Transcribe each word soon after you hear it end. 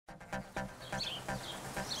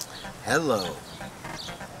Hello,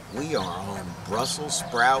 we are on Brussels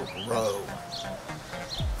Sprout Row,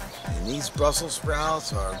 and these Brussels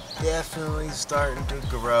sprouts are definitely starting to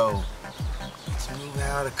grow. Let's move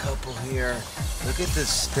out a couple here. Look at the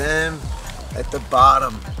stem at the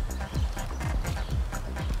bottom.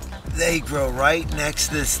 They grow right next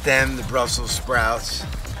to the stem, the Brussels sprouts.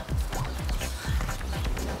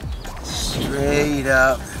 Straight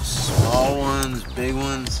up, small ones, big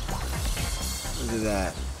ones. Look at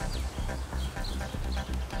that.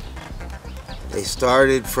 They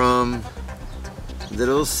started from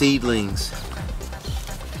little seedlings.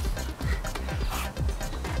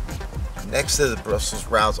 Next to the Brussels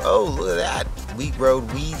sprouts, oh look at that. We grow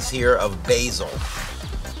weeds here of basil.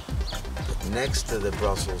 Next to the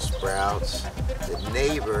Brussels sprouts, the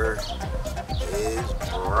neighbor is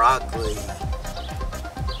broccoli.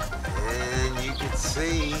 And you can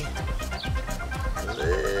see a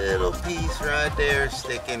little piece right there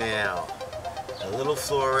sticking out. The little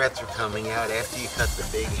florets are coming out after you cut the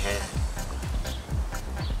big head.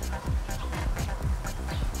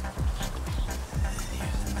 And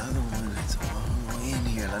here's another one that's a long way in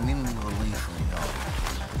here. Let me move away from y'all.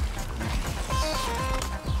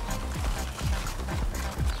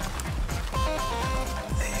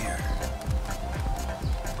 There.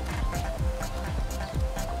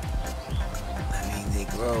 I mean, they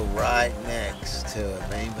grow right next to it.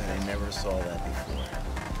 Anybody never saw that before.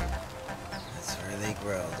 They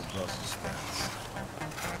grow, the Brussels sprouts.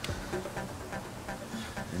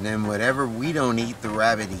 And then whatever we don't eat, the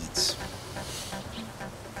rabbit eats.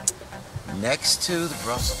 Next to the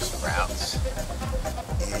Brussels sprouts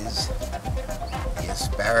is the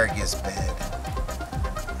asparagus bed.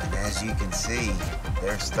 And as you can see,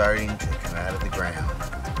 they're starting to come out of the ground.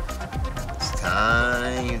 It's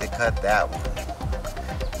time to cut that one.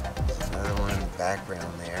 There's another one in the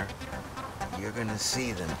background there. You're going to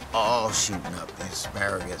see them all shooting up the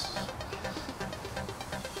asparagus.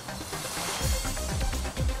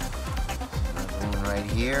 Another one right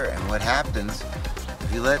here. And what happens,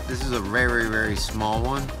 if you let, this is a very, very small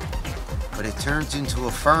one, but it turns into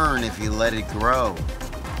a fern if you let it grow.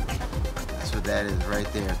 That's what that is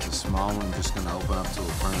right there. It's a small one just going to open up to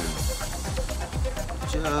a fern.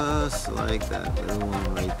 Just like that little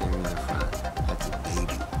one right there in the front. That's a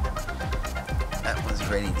baby. That one's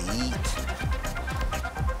ready to eat.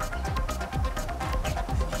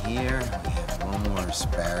 Here we have one more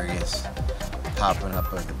asparagus popping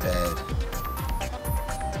up of the bed.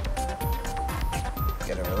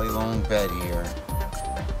 Got a really long bed here,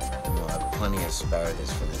 and we'll have plenty of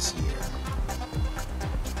asparagus for this year.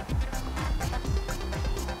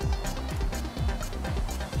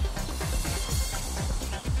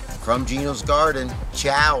 From Gino's Garden,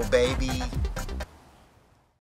 ciao baby!